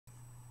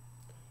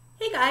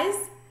Hey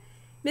guys,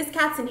 Miss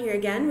Katzen here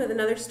again with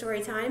another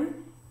story time.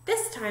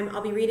 This time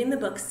I'll be reading the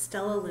book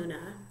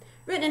Stellaluna,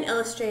 written and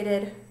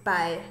illustrated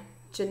by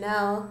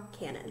Janelle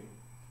Cannon.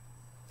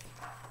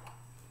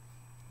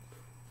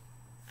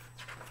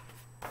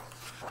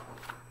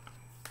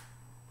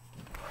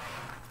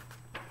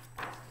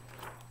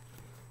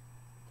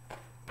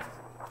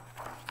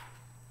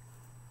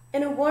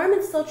 In a warm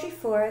and sultry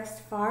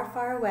forest far,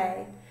 far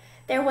away,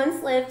 there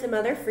once lived a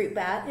mother fruit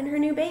bat and her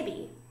new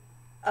baby.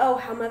 Oh,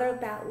 how Mother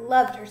Bat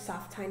loved her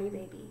soft, tiny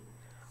baby.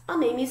 "I'll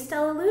name you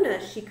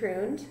Stellaluna," she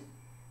crooned.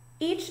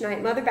 Each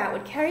night, Mother Bat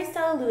would carry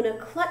Stellaluna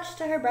clutched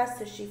to her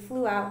breast as she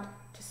flew out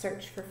to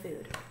search for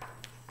food.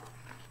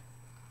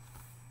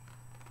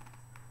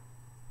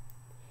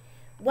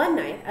 One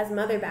night, as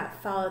Mother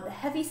Bat followed the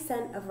heavy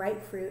scent of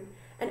ripe fruit,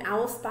 an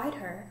owl spied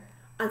her.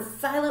 On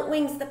silent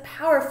wings, the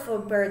powerful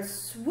bird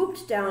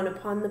swooped down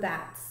upon the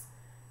bats.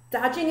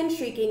 Dodging and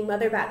shrieking,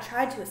 Mother Bat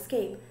tried to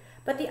escape,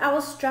 but the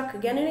owl struck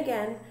again and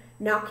again,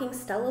 knocking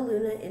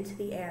Stellaluna into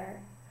the air.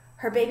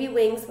 Her baby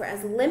wings were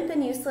as limp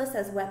and useless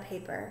as wet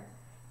paper.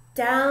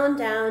 Down,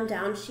 down,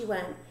 down she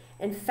went,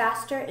 and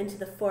faster into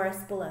the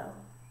forest below.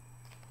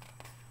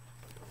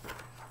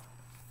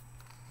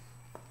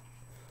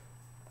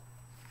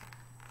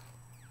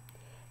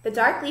 The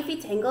dark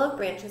leafy tangle of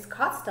branches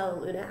caught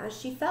Stellaluna as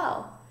she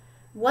fell.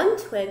 One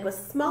twig was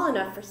small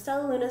enough for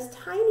Stellaluna's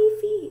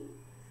tiny feet.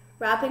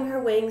 Wrapping her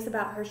wings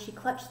about her, she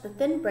clutched the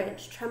thin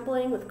branch,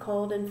 trembling with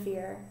cold and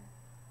fear.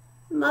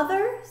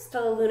 "Mother,"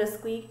 Stellaluna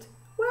squeaked,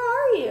 "where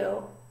are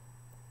you?"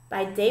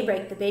 By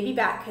daybreak, the baby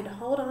bat could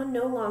hold on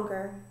no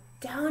longer.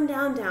 Down,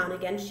 down, down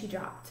again she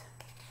dropped.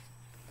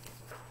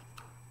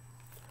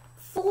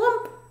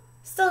 Flump!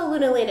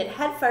 Stellaluna landed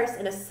headfirst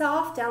in a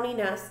soft, downy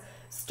nest,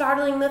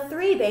 startling the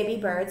 3 baby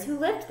birds who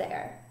lived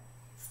there.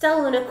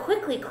 Stellaluna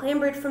quickly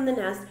clambered from the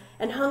nest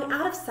and hung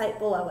out of sight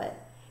below it.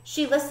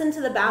 She listened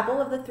to the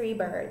babble of the 3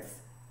 birds.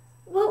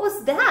 "What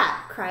was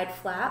that?" cried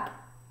Flap.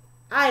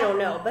 "I don't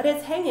know, but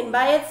it's hanging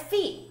by its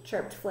feet,"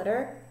 chirped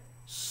Flitter.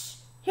 "Shh,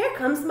 here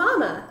comes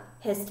Mama,"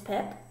 hissed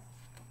Pip.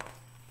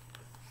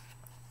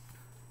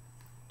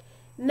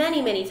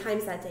 Many, many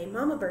times that day,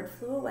 Mama Bird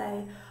flew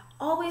away,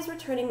 always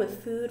returning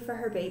with food for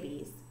her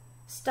babies.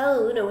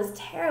 Stellaluna was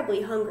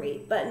terribly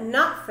hungry, but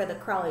not for the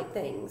crawly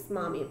things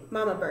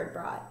Mama Bird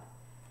brought.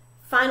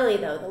 Finally,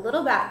 though, the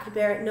little bat could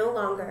bear it no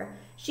longer.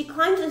 She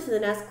climbed into the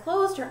nest,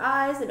 closed her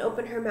eyes, and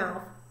opened her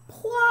mouth.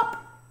 Plop!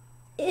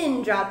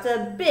 In dropped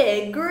a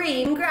big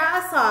green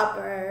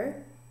grasshopper.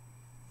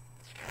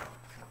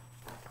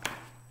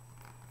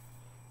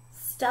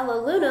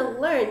 Stellaluna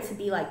learned to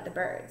be like the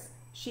birds.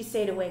 She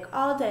stayed awake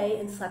all day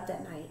and slept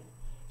at night.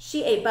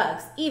 She ate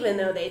bugs, even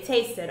though they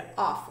tasted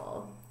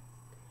awful.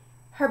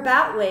 Her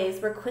bat ways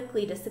were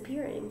quickly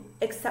disappearing,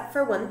 except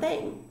for one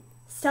thing.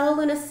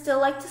 Stellaluna still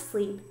liked to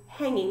sleep,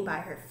 hanging by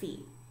her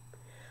feet.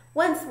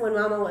 Once, when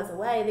Mama was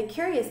away, the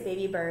curious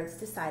baby birds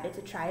decided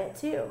to try it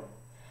too.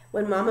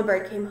 When Mama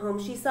Bird came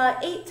home, she saw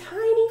 8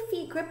 tiny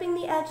feet gripping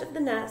the edge of the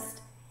nest.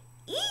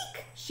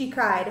 "Eek!" she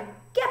cried.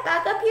 "Get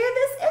back up here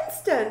this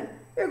instant!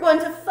 You're going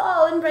to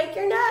fall and break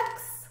your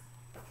necks!"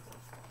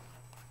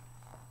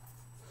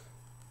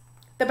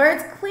 The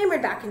birds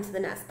clambered back into the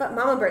nest, but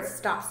Mama Bird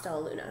stopped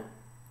Stellaluna.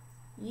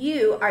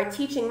 "You are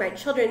teaching my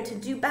children to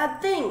do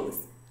bad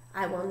things.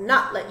 I will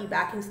not let you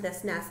back into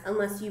this nest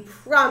unless you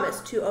promise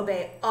to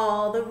obey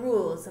all the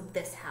rules of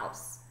this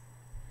house."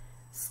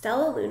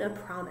 Stellaluna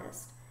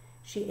promised.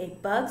 She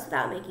ate bugs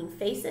without making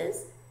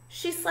faces,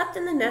 she slept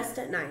in the nest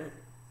at night,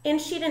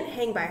 and she didn't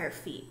hang by her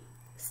feet.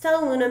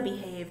 Stellaluna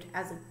behaved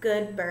as a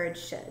good bird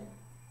should.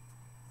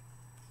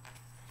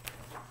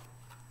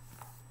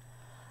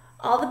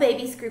 All the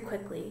babies grew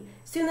quickly.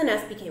 Soon the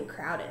nest became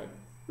crowded.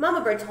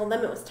 Mama Bird told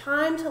them it was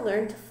time to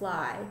learn to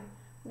fly.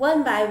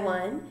 One by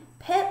one,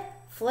 Pip,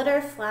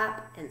 Flitter,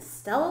 Flap, and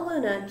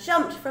Stellaluna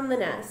jumped from the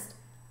nest.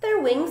 Their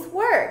wings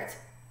worked.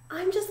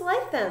 "I'm just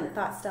like them,"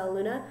 thought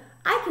Stellaluna.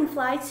 "I can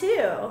fly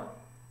too."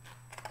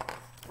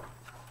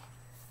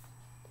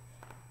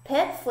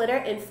 Pip, Flitter,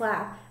 and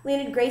Flap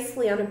landed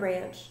gracefully on a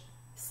branch.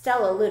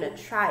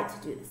 Stellaluna tried to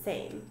do the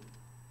same.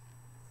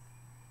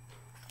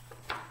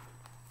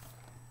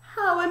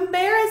 "How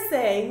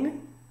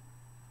embarrassing!"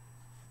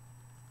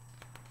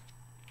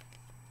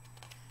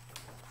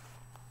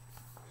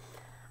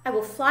 "I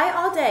will fly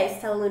all day,"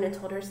 Stellaluna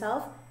told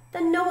herself.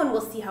 "Then no one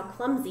will see how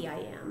clumsy I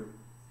am."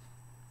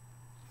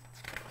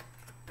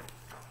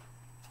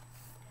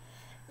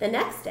 The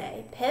next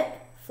day, Pip,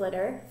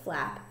 Flitter,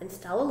 Flap, and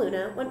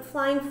Stellaluna went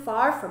flying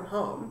far from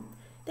home.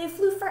 They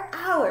flew for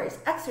hours,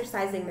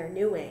 exercising their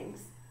new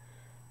wings.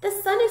 "The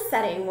sun is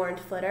setting," warned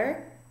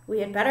Flitter. "We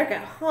had better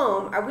get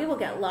home, or we will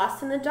get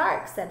lost in the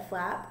dark," said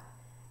Flap.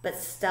 But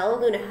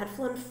Stellaluna had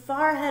flown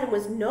far ahead and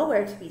was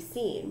nowhere to be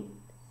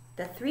seen.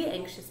 The 3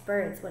 anxious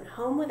birds went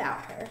home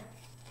without her.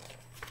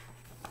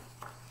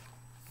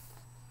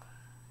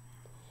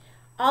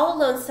 All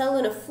alone,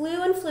 Stellaluna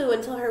flew and flew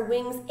until her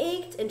wings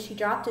ached and she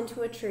dropped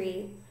into a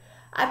tree.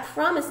 "I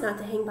promised not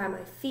to hang by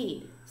my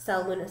feet,"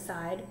 Stellaluna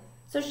sighed.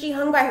 So she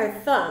hung by her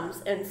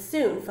thumbs and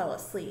soon fell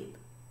asleep.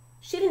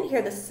 She didn't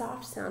hear the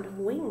soft sound of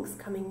wings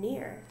coming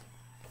near.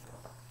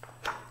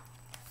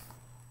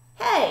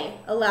 "Hey,"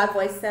 a loud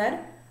voice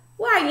said,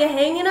 "why are you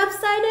hanging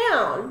upside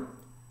down?"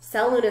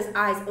 Stellaluna's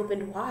eyes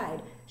opened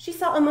wide. She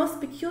saw a most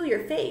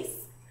peculiar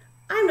face.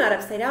 "I'm not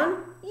upside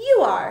down.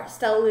 You are,"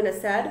 Stellaluna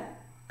said.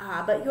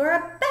 "Ah, but you're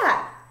a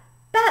bat.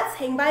 Bats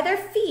hang by their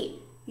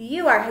feet.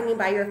 You are hanging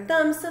by your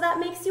thumbs, so that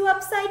makes you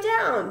upside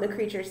down," the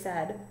creature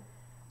said.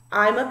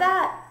 "I'm a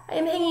bat. I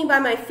am hanging by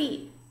my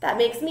feet. That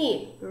makes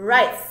me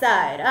right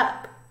side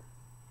up."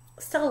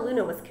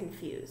 Stellaluna was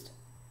confused.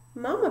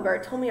 Mama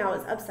Bird told me I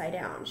was upside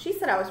down. She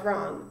said I was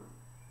wrong.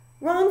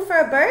 Wrong for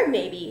a bird,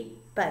 maybe,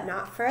 but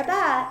not for a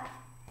bat.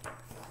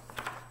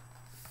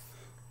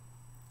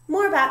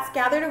 More bats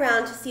gathered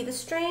around to see the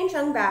strange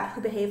young bat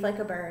who behaved like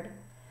a bird.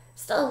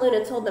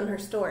 Stellaluna told them her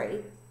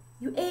story.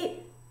 "You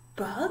ate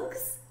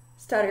bugs?"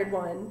 stuttered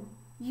one.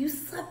 "You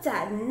slept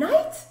at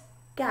night?"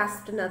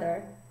 gasped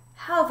another.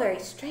 "How very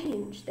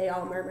strange," they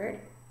all murmured.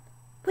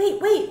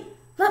 Wait,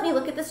 let me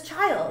look at this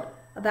child."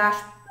 A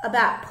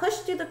bat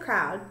pushed through the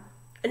crowd.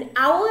 "An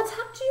owl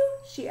attacked you?"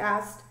 she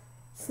asked.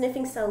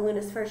 Sniffing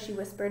Stellaluna's fur, she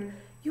whispered,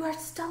 "You are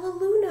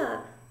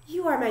Stellaluna.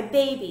 You are my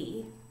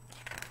baby."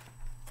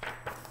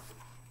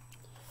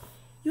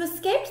 "You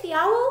escaped the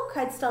owl?"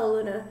 cried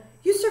Stellaluna.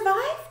 "You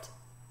survived?"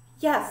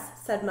 "Yes,"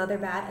 said Mother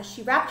Bat as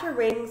she wrapped her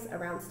rings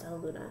around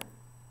Stellaluna.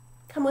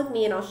 "Come with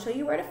me and I'll show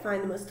you where to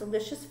find the most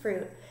delicious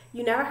fruit.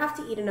 You never have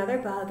to eat another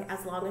bug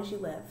as long as you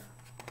live."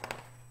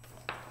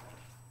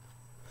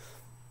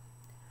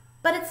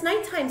 "But it's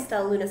nighttime,"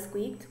 Stellaluna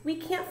squeaked. "We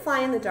can't fly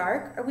in the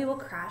dark or we will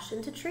crash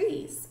into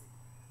trees."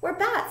 "We're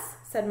bats,"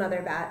 said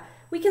Mother Bat.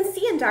 "We can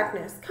see in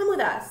darkness. Come with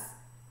us."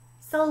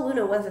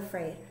 Stellaluna was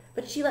afraid,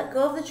 but she let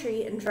go of the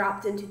tree and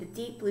dropped into the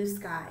deep blue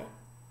sky.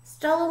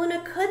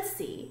 Stellaluna could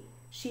see.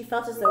 She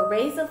felt as though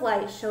rays of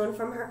light shone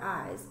from her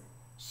eyes.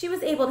 She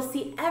was able to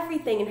see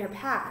everything in her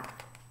path.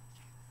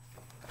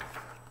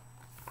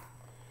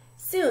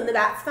 Soon the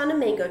bats found a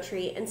mango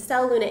tree, and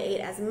Stellaluna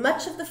ate as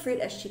much of the fruit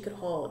as she could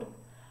hold.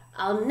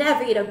 "I'll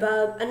never eat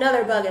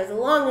another bug as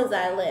long as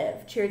I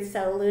live," cheered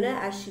Stellaluna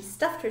as she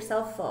stuffed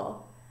herself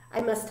full.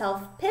 "I must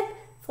tell Pip,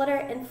 Flutter,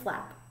 and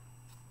Flap."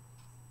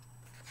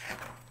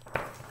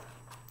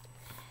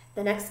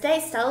 The next day,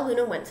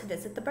 Stellaluna went to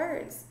visit the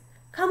birds.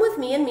 "Come with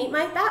me and meet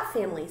my bat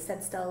family,"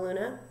 said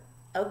Stellaluna.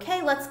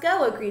 "Okay, let's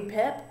go," agreed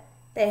Pip.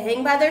 "They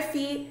hang by their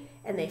feet,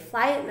 and they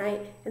fly at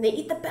night, and they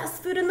eat the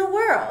best food in the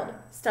world,"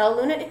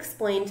 Stellaluna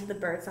explained to the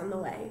birds on the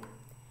way.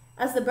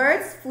 As the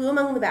birds flew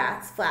among the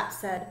bats, Flap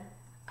said,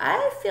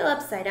 "I feel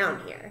upside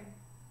down here."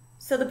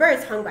 So the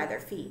birds hung by their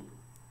feet.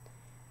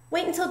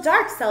 "Wait until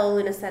dark,"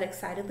 Stellaluna said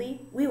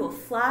excitedly. "We will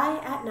fly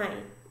at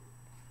night."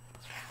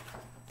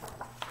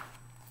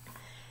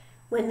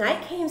 When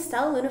night came,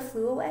 Stellaluna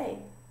flew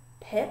away.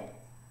 Pip,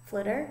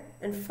 Flitter,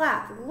 and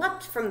Flap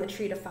leapt from the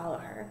tree to follow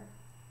her.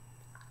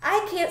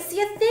 "I can't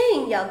see a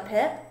thing," yelled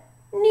Pip.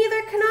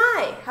 "Neither can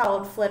I,"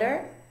 howled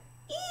Flitter.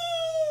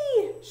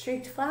 "Eee!"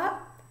 shrieked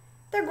Flap.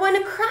 "They're going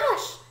to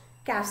crash,"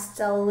 gasped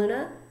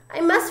Stellaluna.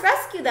 "I must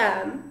rescue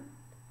them."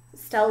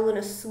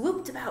 Stellaluna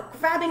swooped about,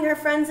 grabbing her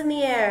friends in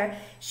the air.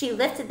 She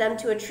lifted them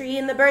to a tree,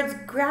 and the birds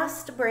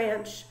grasped a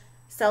branch.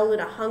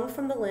 Stellaluna hung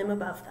from the limb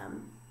above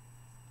them.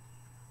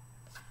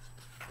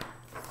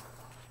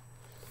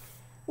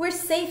 "We're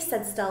safe,"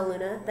 said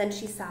Stellaluna. Then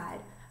she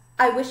sighed.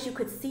 "I wish you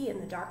could see in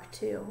the dark,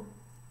 too."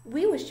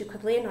 "We wish you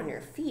could land on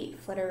your feet,"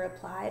 Flitter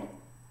replied.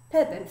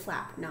 Pip and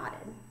Flap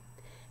nodded.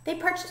 They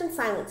perched in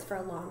silence for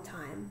a long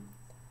time.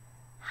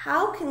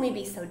 "How can we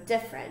be so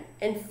different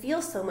and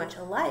feel so much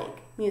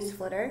alike?" mused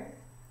Flitter.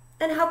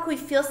 "And how can we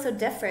feel so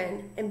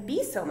different and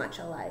be so much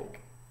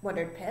alike?"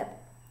 wondered Pip.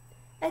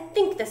 "I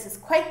think this is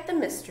quite the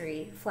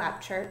mystery,"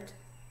 Flap chirped.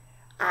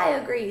 "I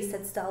agree,"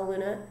 said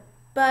Stellaluna.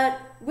 "But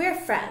we're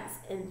friends,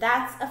 and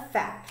that's a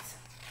fact."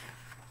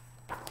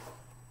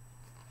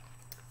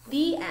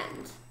 The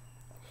end.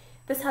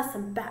 This has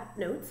some bat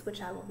notes,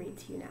 which I will read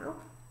to you now.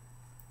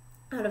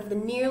 Out of the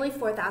nearly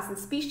 4,000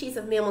 species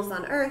of mammals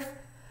on Earth,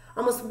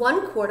 almost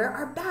 1/4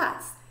 are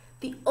bats,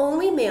 the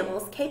only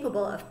mammals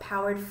capable of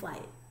powered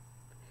flight.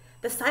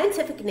 The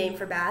scientific name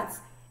for bats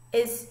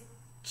is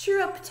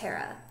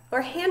Chiroptera,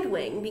 or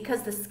handwing,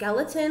 because the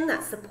skeleton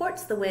that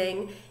supports the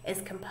wing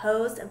is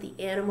composed of the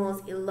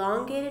animal's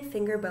elongated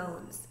finger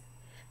bones.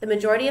 The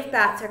majority of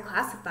bats are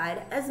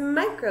classified as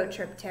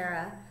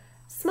Microchiroptera,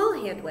 small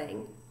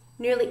handwing.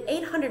 Nearly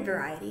 800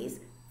 varieties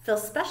fill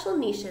special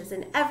niches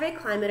in every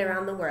climate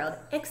around the world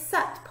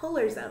except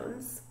polar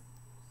zones.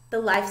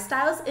 The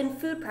lifestyles and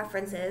food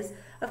preferences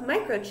of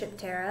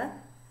Microchiroptera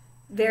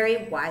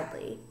vary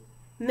widely.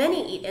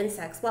 Many eat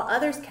insects while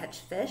others catch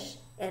fish,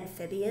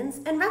 amphibians,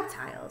 and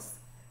reptiles.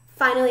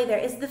 Finally, there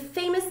is the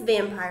famous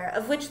vampire,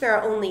 of which there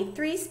are only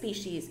 3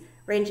 species,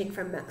 ranging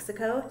from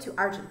Mexico to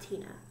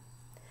Argentina.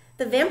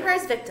 The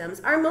vampire's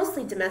victims are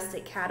mostly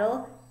domestic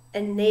cattle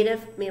and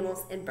native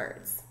mammals and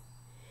birds.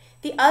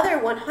 The other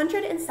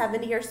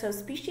 170 or so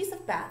species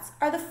of bats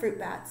are the fruit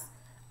bats,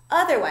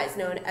 otherwise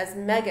known as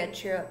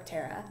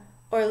Megachiroptera,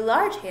 or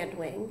large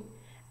handwing.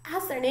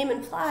 As their name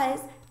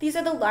implies, These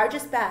are the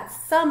largest bats,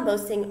 some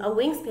boasting a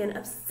wingspan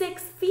of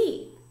 6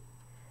 feet.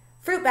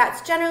 Fruit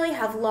bats generally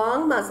have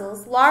long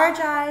muzzles, large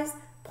eyes,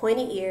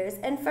 pointy ears,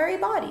 and furry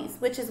bodies,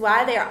 which is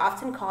why they are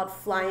often called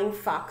flying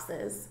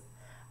foxes.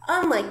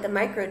 Unlike the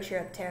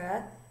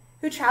Microchiroptera,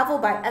 who travel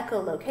by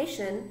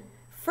echolocation,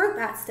 fruit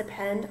bats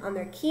depend on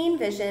their keen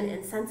vision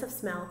and sense of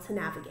smell to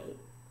navigate.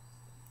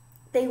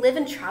 They live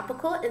in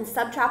tropical and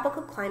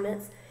subtropical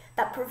climates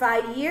that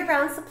provide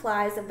year-round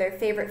supplies of their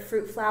favorite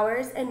fruit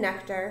flowers and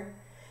nectar.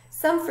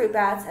 Some fruit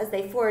bats, as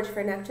they forage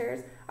for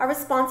nectars, are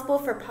responsible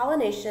for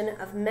pollination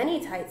of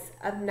many types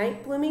of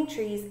night-blooming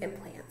trees and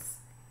plants.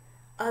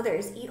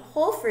 Others eat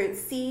whole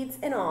fruits, seeds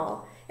and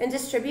all, and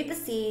distribute the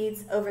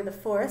seeds over the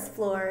forest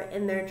floor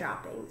in their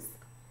droppings.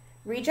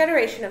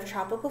 Regeneration of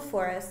tropical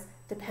forests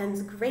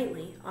depends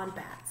greatly on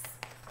bats.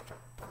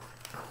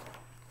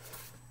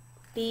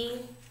 The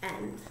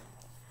end.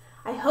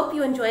 I hope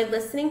you enjoyed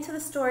listening to the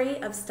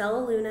story of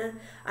Stellaluna.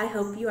 I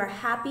hope you are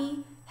happy,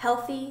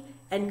 healthy,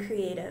 and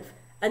creative.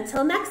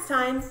 Until next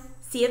time,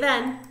 see you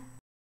then.